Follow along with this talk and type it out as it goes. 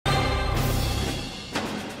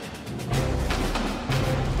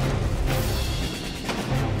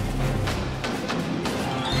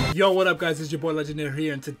Yo, what up, guys? It's your boy Legendary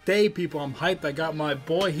here, and today, people, I'm hyped. I got my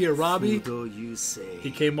boy here, Robbie. Fudo Yusei.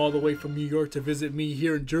 He came all the way from New York to visit me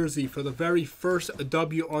here in Jersey for the very first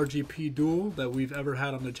WRGP Duel that we've ever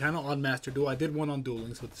had on the channel, on Master Duel. I did one on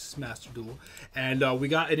Dueling, so this is Master Duel. And we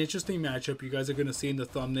got an interesting matchup. You guys are going to see in the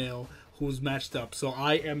thumbnail who's matched up. So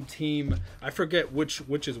I am team, I forget which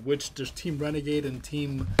is which. There's Team Renegade and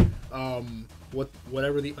Team...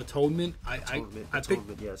 whatever the Atonement. I think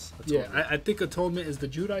yes. Atonement. Yeah, I think Atonement is the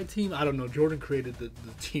Judai team. I don't know. Jordan created the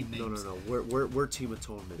team names. No. We're Team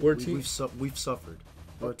Atonement. We've suffered.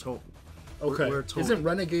 We're Atonement. Okay. We're Atonement. Isn't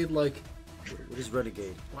Renegade like? What is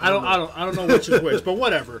Renegade? I don't know which is which, but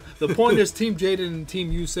whatever. The point is Team Jaden and Team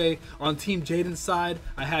Yusei. On Team Jaden's side,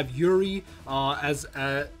 I have Yuri I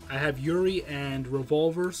have Yuri and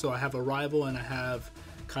Revolver. So I have a rival and I have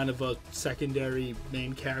kind of a secondary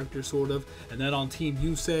main character, sort of. And then on Team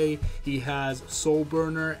Yusei, he has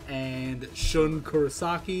Soulburner and Shun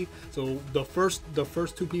Kurosaki. So the first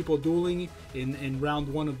two people dueling in round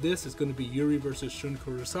one of this is going to be Yuri versus Shun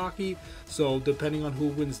Kurosaki. So depending on who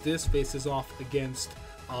wins this, faces off against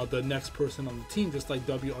the next person on the team, just like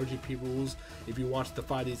WRGP rules. If you watch the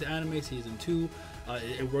 5Ds anime season 2,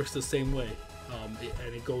 it works the same way,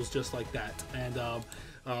 and it goes just like that. And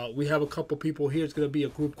we have a couple people here. It's going to be a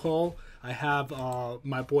group call. I have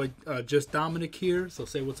my boy Just Dominic here, so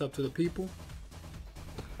say what's up to the people.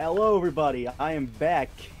 Hello everybody, I am back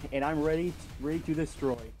and I'm ready to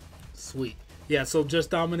destroy. Sweet. Yeah, so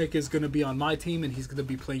Just Dominic is going to be on my team and he's going to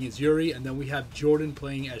be playing as Yuri, and then we have Jordan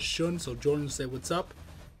playing as Shun. So Jordan, say what's up.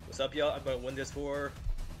 What's up, y'all? I'm going to win this for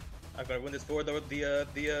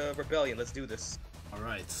the rebellion. Let's do this. All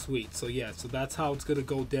right, sweet. So yeah, so that's how it's going to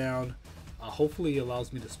go down. Hopefully it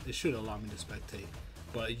allows me to, it should allow me to spectate,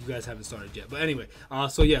 but you guys haven't started yet. But anyway,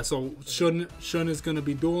 so yeah, so Shun is going to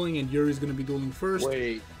be dueling and Yuri's going to be dueling first.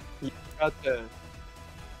 Wait, you forgot to...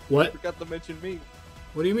 What? You forgot to mention me.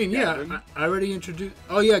 What do you mean? Gavin? Yeah, I already introduced...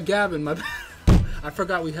 Oh yeah, Gavin, my bad. I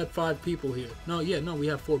forgot we had 5 people here. No, we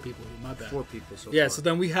have 4 people here, my bad. 4 people so yeah, far. so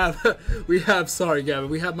then we have, sorry Gavin,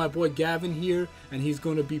 we have my boy Gavin here, and he's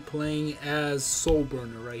going to be playing as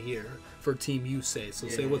Soulburner right here for Team Yusei. So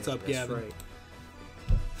say what's up, Gavin.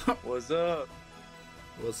 Right. What's up?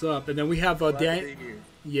 What's up? And then we have Dan.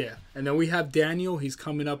 Yeah, and then we have Daniel. He's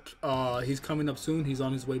coming up. He's coming up soon. He's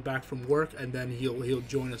on his way back from work, and then he'll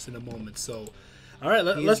join us in a moment. So, all right,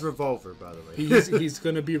 let's Revolver, by the way. He's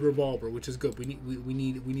gonna be Revolver, which is good. We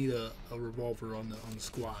need a Revolver on the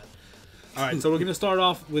squad. All right, so we're gonna start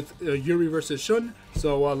off with Yuri versus Shun.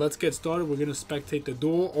 So let's get started. We're gonna spectate the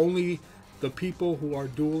duel. Only the people who are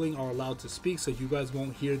dueling are allowed to speak, so you guys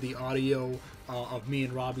won't hear the audio of me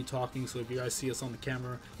and Robbie talking. So if you guys see us on the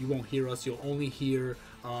camera, you won't hear us. You'll only hear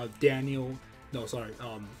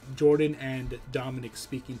Jordan and Dominic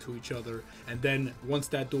speaking to each other. And then once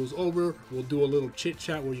that duel's over, we'll do a little chit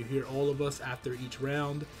chat where you hear all of us after each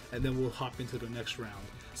round, and then we'll hop into the next round.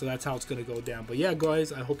 So that's how it's going to go down. But yeah,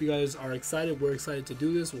 guys, I hope you guys are excited. We're excited to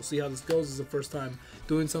do this. We'll see how this goes. This is the first time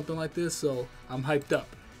doing something like this, so I'm hyped up.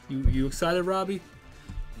 You excited, Robbie?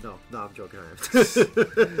 No, I'm joking.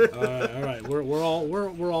 All right. We're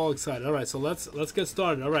all excited. All right, so let's get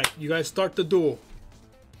started. All right, you guys start the duel.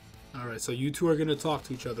 All right, so you two are gonna talk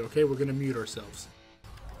to each other. Okay, we're gonna mute ourselves.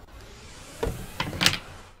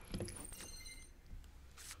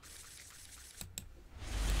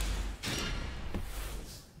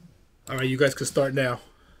 All right, you guys can start now.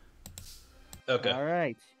 Okay. All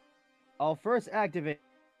right, I'll first activate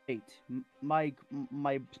my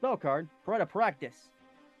spell card, Parade of Practice.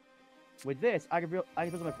 With this, I can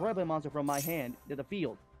present a Parade monster from my hand to the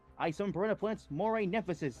field. I summon Parade Plants Moray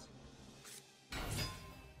Nemesis.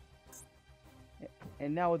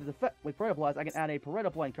 And now with Parade Plus, I can add a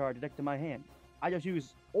Parade Plant card to deck to my hand. I just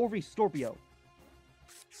use Orvi Storpio.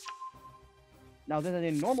 Now, since I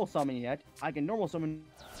didn't normal summon yet, I can normal summon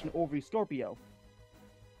an Orvi Storpio.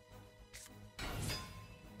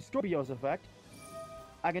 Storpio's effect,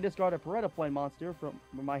 I can discard a Parade Plane monster from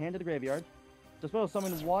my hand to the graveyard to special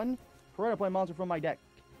summon 1 Parade Plane monster from my deck.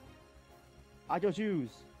 I just use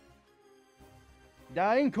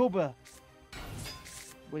Dying Cobra.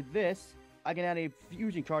 With this, I can add a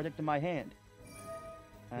fusion card deck to my hand.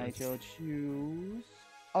 I shall choose...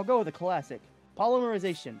 I'll go with a classic.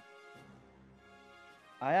 Polymerization.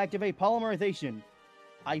 I activate Polymerization.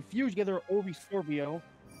 I fuse together Orbi Scorpio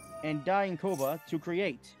and Dying Cobra to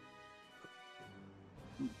create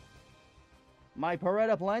my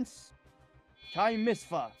Parade Plants, Kai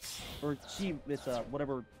Misfa, or Chi Misfa,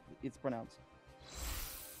 whatever it's pronounced.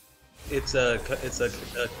 It's a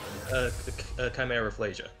chimera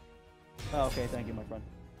Rafflesia. Oh, okay, thank you, my friend.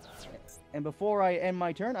 And before I end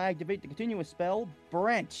my turn, I activate the continuous spell,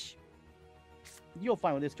 Branch. You'll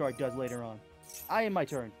find what this card does later on. I end my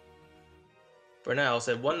turn. For now, I'll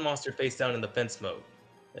set one monster face down in defense mode.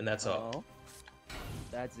 And that's all.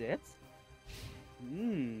 That's it?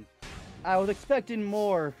 I was expecting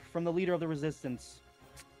more from the leader of the resistance.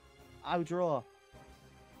 I'll draw.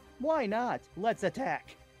 Why not? Let's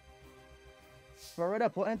attack.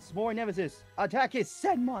 Beretta plants more nemesis. Attack his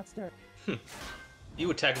said monster.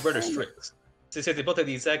 You attack Verter Strix. Since they both have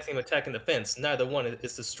the exact same attack and defense, neither one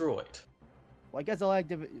is destroyed. Well, I guess I'll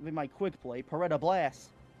activate my quick play, Beretta Blast.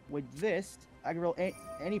 With this, I can roll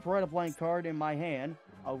any Beretta Plant card in my hand.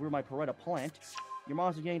 I'll roll my Beretta Plant. Your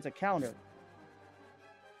monster gains a counter.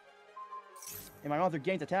 And my monster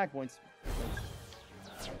gains attack points.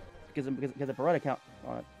 Because of Beretta count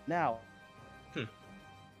on it. Now.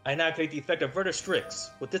 I now activate the effect of Verter Strix.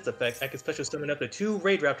 With this effect, I can special summon up to 2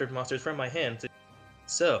 Raid Raptor monsters from my hand.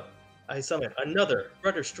 So, I summon another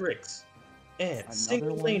Verter Strix and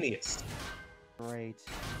Singulaneous. Great.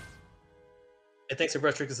 And thanks to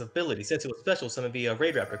Verter Strix's ability, since it was special summoned via a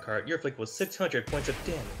Raid Raptor card, your flick was 600 points of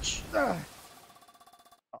damage.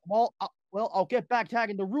 Well, I'll get back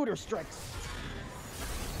tagging the Rooter Strix.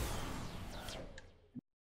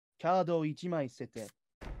 Kado 1枚捨てて。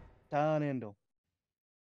ターンエンド。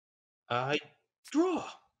I draw.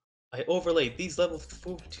 I overlay these level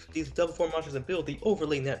 4 monsters and build the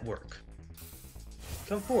overlay network.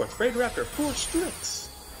 Come forth, Raid Raptor, 4 Strix.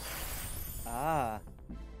 Ah,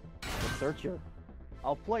 the Searcher.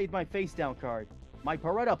 I'll play my face down card, my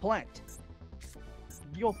Beretta Plant.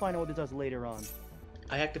 You'll find out what it does later on.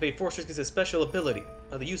 I activate 4 Strix as a special ability.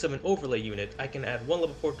 By the use of an overlay unit, I can add 1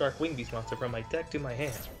 level 4 Dark Wing Beast monster from my deck to my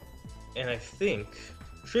hand. And I think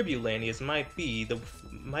Tribulanius might be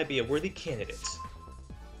a worthy candidate.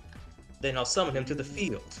 Then I'll summon him to the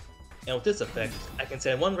field. And with this effect, I can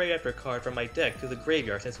send 1 Raid Raptor card from my deck to the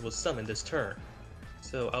graveyard since it was summoned this turn.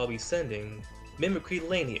 So I'll be sending Mimicry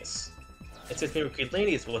Lanius. And since Mimicry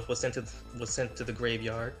Lanius was sent to the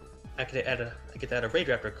graveyard, I could add a Raid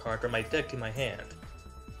Raptor card from my deck to my hand.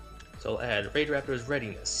 So I'll add Raid Raptor's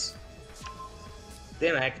Readiness.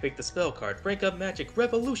 Then I activate the spell card, Rank Up Magic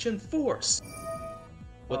Revolution Force!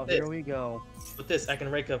 Here we go. With this, I can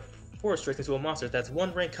rank up 4 Strix into a monster that's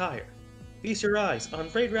 1 rank higher. Feast your eyes on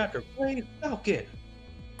Raid Raptor Raid Falcon!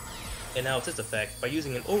 And now with this effect, by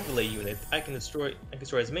using an overlay unit, I can destroy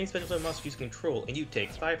as many special summon monsters you control, and you take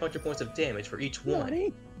 500 points of damage for each one.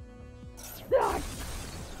 Ready?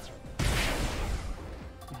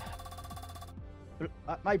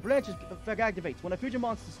 My branch effect activates. When a future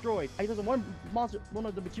monster is destroyed, I use one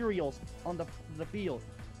of the materials on the field.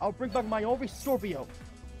 I'll bring back my Ori Scorpio.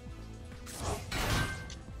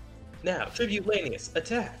 Now, Tribute Lanius,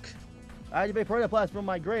 attack! I activate Beretta Blast from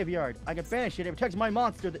my graveyard. I can banish it. It protects my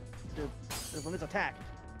monster from this attack.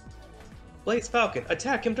 Blaze Falcon,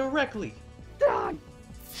 attack him directly! Die!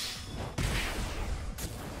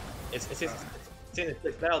 Since it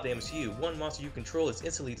inflicts battle damage to you, 1 monster you control is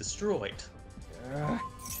instantly destroyed.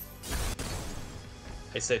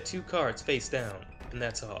 I set 2 cards face down, and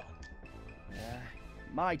that's all.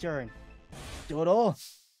 My turn. Dodo.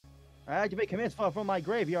 I activate Command Spell from my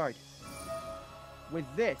graveyard. With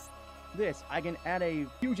this, I can add a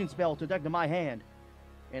fusion spell to deck to my hand.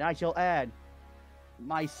 And I shall add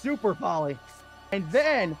my Super Volley. And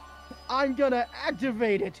then, I'm gonna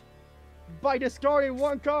activate it by discarding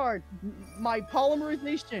 1 card. My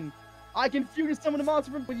Polymerization. I can fusion summon a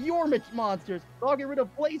monster with your monsters. So I'll get rid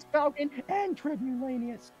of Blaze Falcon and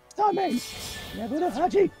Tribulanius. Summon! Nebula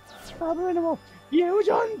Hachi! Abominable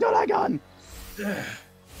Fusion Dragon!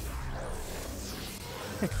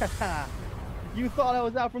 You thought I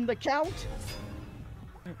was out from the count?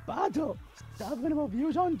 Battle! Abominable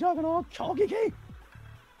Fusion Dragon Kogiki!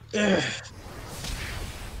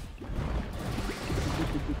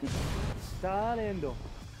 Starendo.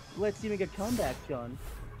 Let's see me get comeback, Shun.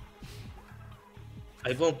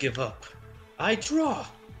 I won't give up. I draw!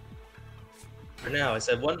 For now, I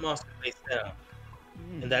set 1 monster face down,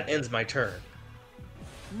 and that ends my turn.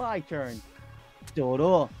 My turn.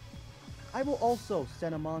 Dodo. I will also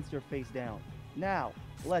send a monster face down. Now,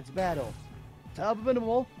 let's battle.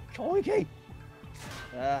 Abominable Koiki!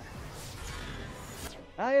 I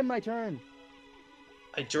am my turn.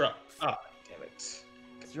 I draw. Ah, damn it.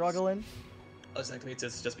 Struggling. Let's activate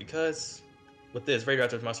this just because. With this, Raid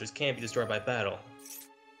Raptor monsters can't be destroyed by battle.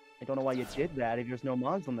 I don't know why you did that if there's no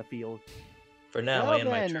mons on the field. For now, well, I end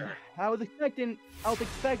my turn. I was expecting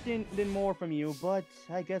more from you, but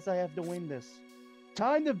I guess I have to win this.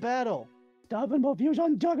 Time to battle. Abominable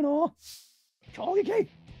Fusion Juggernaut. Kogiki.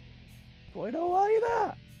 これで終わり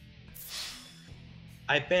だ.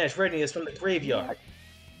 I banish readiness from the graveyard.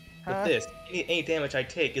 Huh? With this, any damage I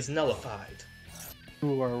take is nullified.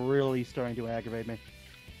 You are really starting to aggravate me.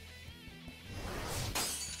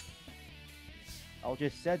 I'll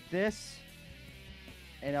just set this,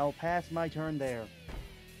 and I'll pass my turn there.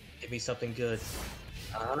 Give me something good.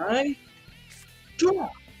 I draw.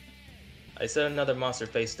 I set another monster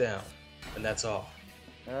face down, and that's all.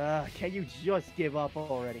 Can you just give up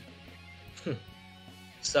already?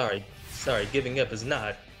 Sorry, giving up is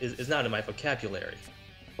not in my vocabulary.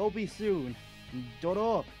 Will be soon.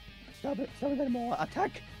 Dodo. Stop it anymore.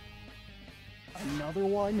 Attack. Another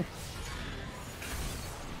one.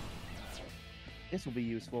 This will be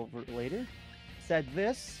useful for later. Set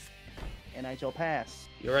this, and I shall pass.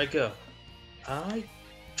 Here I go. I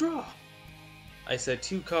draw. I set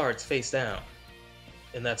 2 cards face down,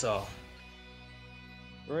 and that's all.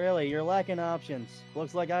 Really, you're lacking options.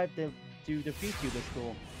 Looks like I have to defeat you this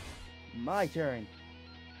duel. My turn.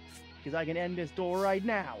 Because I can end this duel right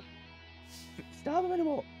now. Stop him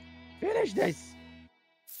anymore. Finish this.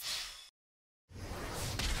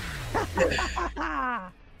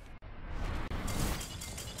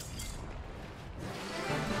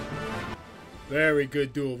 Very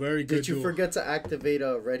good duel. Very good. Did you duel. forget to activate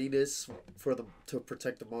readiness to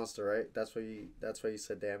protect the monster? Right. That's why you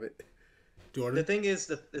said damn it. Jordan? The thing is,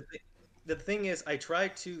 the thing is, I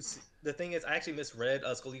tried to. The thing is, I actually misread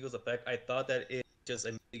Skull Eagle's effect. I thought that it just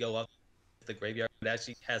immediately go off the graveyard. It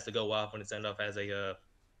actually has to go off when it's sent off as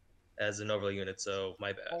an overlay unit. So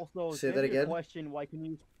my bad. Also, Say that again. Question: why can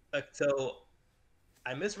you? So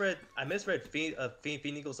I misread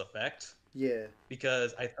Fiend Eagle's effect. Yeah.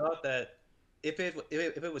 Because I thought that if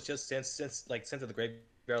it was just sent to the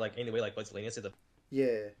graveyard like anyway, like miscellaneous,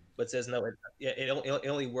 Yeah. but it says no. It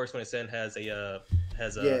only works when it's sent as a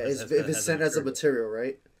if it's sent as a material,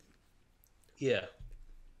 right? Yeah.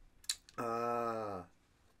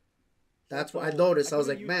 That's what I noticed. I was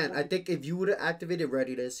like, man, I think if you would have activated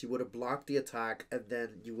readiness, you would have blocked the attack, and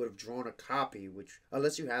then you would have drawn a copy, which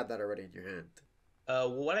unless you had that already in your hand.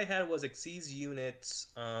 What I had was Xyz units,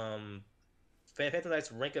 Phantom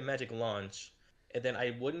Knight's Rank of Magic launch, and then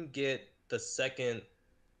I wouldn't get the second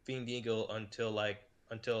Fiend Eagle until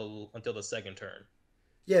the second turn.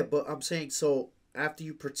 Yeah, but I'm saying so after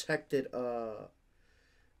you protected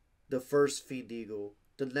the first Fiend Eagle,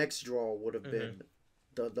 the next draw would have been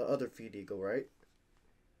the other Fiend Eagle, right?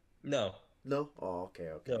 No. No? Oh, okay.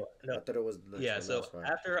 No. I thought it was the next one.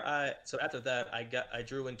 After that I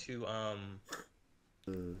drew into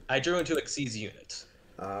Xyz unit.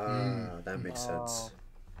 That makes sense.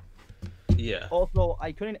 Yeah. Also,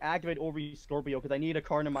 I couldn't activate over Scorpio because I needed a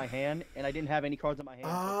card in my hand, and I didn't have any cards in my hand.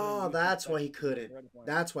 Oh, that's why he couldn't.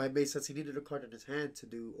 That's why it made sense. He needed a card in his hand to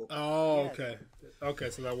do. Oh, okay. Okay,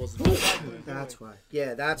 so that wasn't. That's why.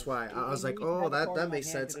 Yeah, that's why. I was like, oh, that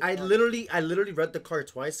makes sense. I literally read the card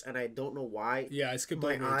twice, and I don't know why. Yeah, I skipped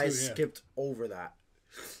my over eyes it too, skipped over that.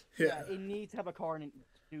 Yeah, it needs to have a card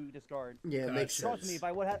to discard. Yeah, it makes sense. Trust me, if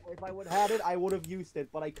I would have had it, I would have used it,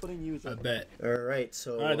 but I couldn't use it. I bet. All right,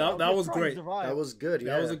 so All right, that was great. that was good.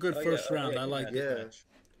 Yeah, That was a good first round. I like it. Yeah.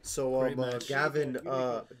 So Gavin,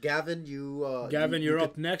 Gavin, you're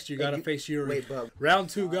up next. You gotta face Yuri. Wait, but Round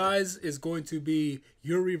 2, guys, is going to be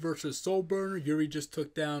Yuri versus Soulburner. Yuri just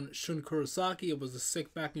took down Shun Kurosaki. It was a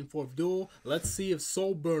sick back and forth duel. Let's see if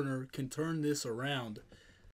Soulburner can turn this around.